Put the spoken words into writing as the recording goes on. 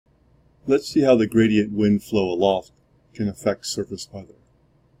Let's see how the gradient wind flow aloft can affect surface weather.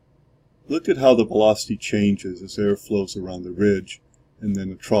 Look at how the velocity changes as air flows around the ridge and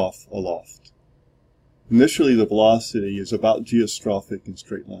then a trough aloft. Initially, the velocity is about geostrophic in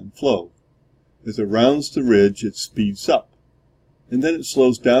straight line flow. As it rounds the ridge, it speeds up, and then it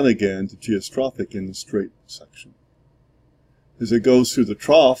slows down again to geostrophic in the straight section. As it goes through the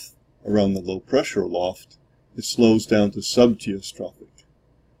trough around the low pressure aloft, it slows down to subgeostrophic,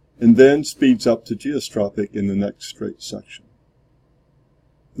 and then speeds up to geostrophic in the next straight section.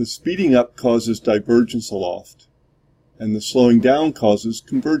 The speeding up causes divergence aloft, and the slowing down causes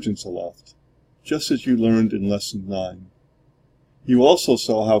convergence aloft, just as you learned in Lesson 9. You also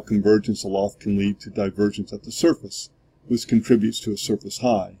saw how convergence aloft can lead to divergence at the surface, which contributes to a surface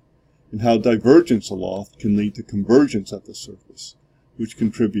high, and how divergence aloft can lead to convergence at the surface, which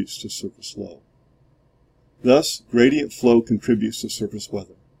contributes to surface low. Thus, gradient flow contributes to surface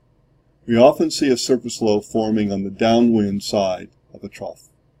weather. We often see a surface low forming on the downwind side of a trough.